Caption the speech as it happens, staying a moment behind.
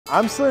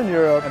I'm still in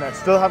Europe and I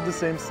still have the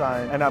same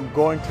sign and I'm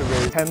going to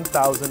raise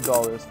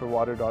 $10,000 for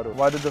water.org.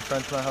 Why did the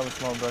Frenchman have a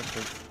small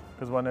breakfast?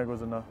 Because one egg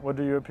was enough. What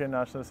do European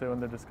nationalists say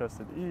when they're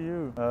disgusted?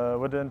 EU.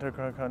 What did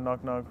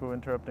knock knock who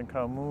interrupting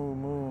cow? Moo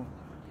moo.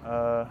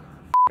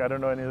 I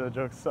don't know any of the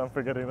jokes, so I'm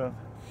forgetting them.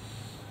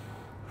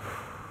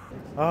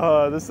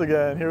 This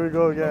again. Here we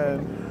go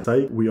again.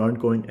 Psych, we aren't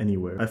going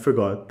anywhere. I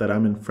forgot that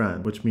I'm in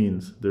France, which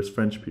means there's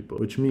French people,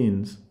 which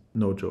means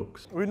no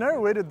jokes. We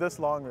never waited this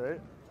long, right?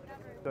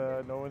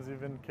 No one's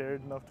even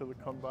cared enough to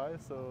come by,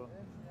 so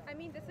I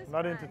mean, this is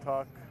not France. in to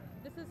talk.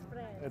 This is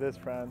France. It is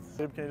France.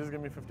 Babe, can you just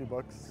give me 50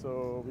 bucks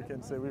so we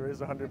can say we raised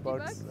 100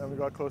 bucks and we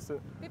got close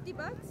to 50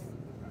 bucks?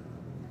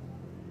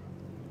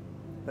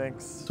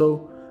 Thanks.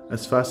 So,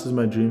 as fast as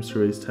my dreams to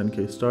raise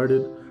 10K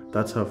started,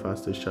 that's how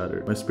fast they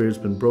shattered. My spirit's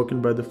been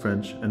broken by the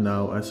French, and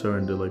now I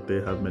surrender like they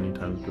have many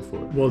times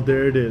before. Well,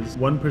 there it is.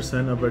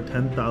 1% of our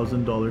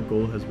 $10,000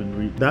 goal has been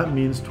reached. That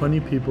means 20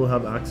 people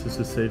have access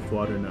to safe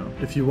water now.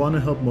 If you want to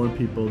help more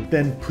people,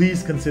 then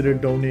please consider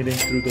donating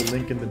through the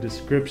link in the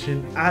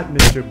description at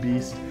Mr.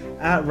 Beast,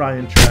 at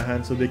Ryan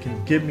Trahan, so they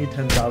can give me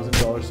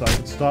 $10,000 so I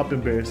can stop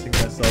embarrassing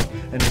myself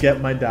and get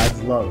my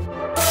dad's love.